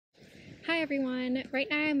Hi everyone! Right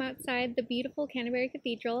now I'm outside the beautiful Canterbury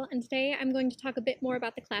Cathedral, and today I'm going to talk a bit more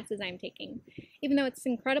about the classes I'm taking. Even though it's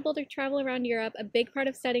incredible to travel around Europe, a big part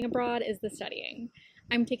of studying abroad is the studying.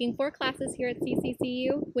 I'm taking 4 classes here at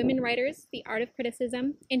CCCU: Women Writers, The Art of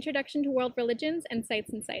Criticism, Introduction to World Religions, and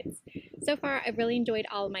Sights and Sights. So far, I've really enjoyed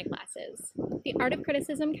all of my classes. The Art of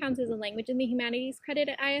Criticism counts as a Language in the Humanities credit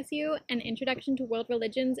at ISU, and Introduction to World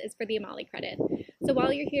Religions is for the Amali credit. So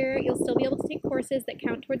while you're here, you'll still be able to take courses that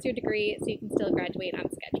count towards your degree so you can still graduate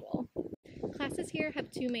on schedule. Classes here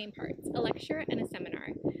have 2 main parts, a lecture and a seminar.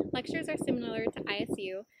 Lectures are similar to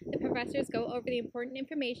ISU. The professors go over the important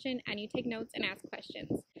information and you take notes and ask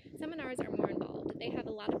questions. Seminars are more involved. They have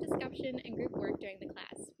a lot of discussion and group work during the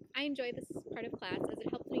class. I enjoy this part of class as it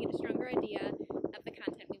helps me get a stronger idea of the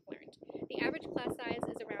content we've learned. The average class size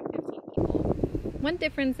is around 15 people. One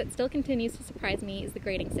difference that still continues to surprise me is the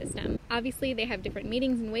grading system. Obviously, they have different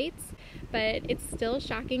meetings and weights, but it's still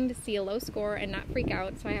shocking to see a low score and not freak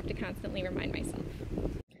out, so I have to constantly remind myself.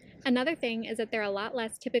 Another thing is that there are a lot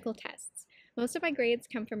less typical tests. Most of my grades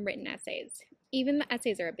come from written essays. Even the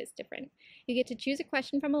essays are a bit different. You get to choose a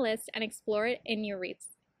question from a list and explore it in your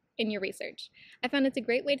research. I found it's a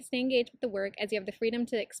great way to stay engaged with the work as you have the freedom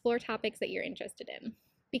to explore topics that you're interested in.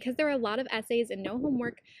 Because there are a lot of essays and no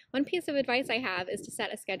homework, one piece of advice I have is to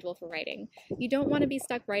set a schedule for writing. You don't want to be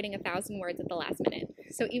stuck writing 1,000 words at the last minute.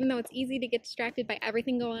 So even though it's easy to get distracted by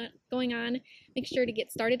everything going on, make sure to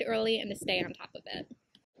get started early and to stay on top of it.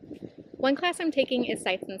 One class I'm taking is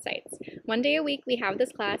Sights and Sights. One day a week we have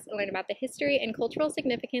this class and learn about the history and cultural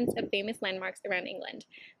significance of famous landmarks around England.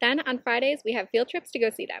 Then on Fridays we have field trips to go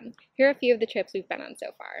see them. Here are a few of the trips we've been on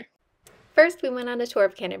so far. First, we went on a tour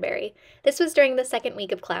of Canterbury. This was during the second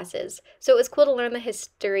week of classes, so it was cool to learn the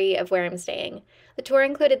history of where I'm staying. The tour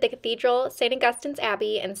included the cathedral, St. Augustine's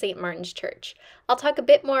Abbey, and St. Martin's Church. I'll talk a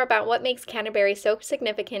bit more about what makes Canterbury so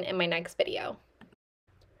significant in my next video.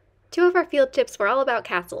 2 of our field trips were all about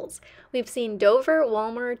castles. We've seen Dover,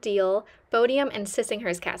 Walmer, Deal, Bodiam, and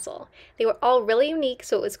Sissinghurst Castle. They were all really unique,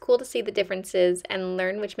 so it was cool to see the differences and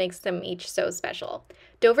learn which makes them each so special.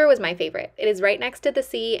 Dover was my favorite. It is right next to the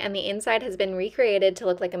sea, and the inside has been recreated to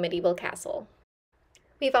look like a medieval castle.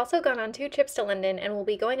 We've also gone on 2 trips to London, and we'll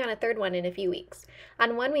be going on a 3rd one in a few weeks.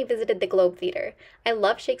 On one, we visited the Globe Theatre. I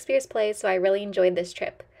love Shakespeare's plays, so I really enjoyed this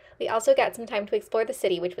trip. We also got some time to explore the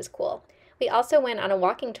city, which was cool. We also went on a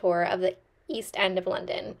walking tour of the East End of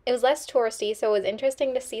London. It was less touristy, so it was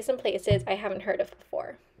interesting to see some places I haven't heard of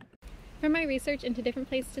before. From my research into different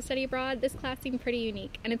places to study abroad, this class seemed pretty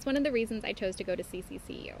unique, and it's one of the reasons I chose to go to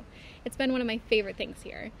CCCU. It's been one of my favorite things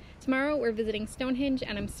here. Tomorrow we're visiting Stonehenge,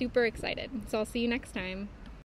 and I'm super excited, so I'll see you next time.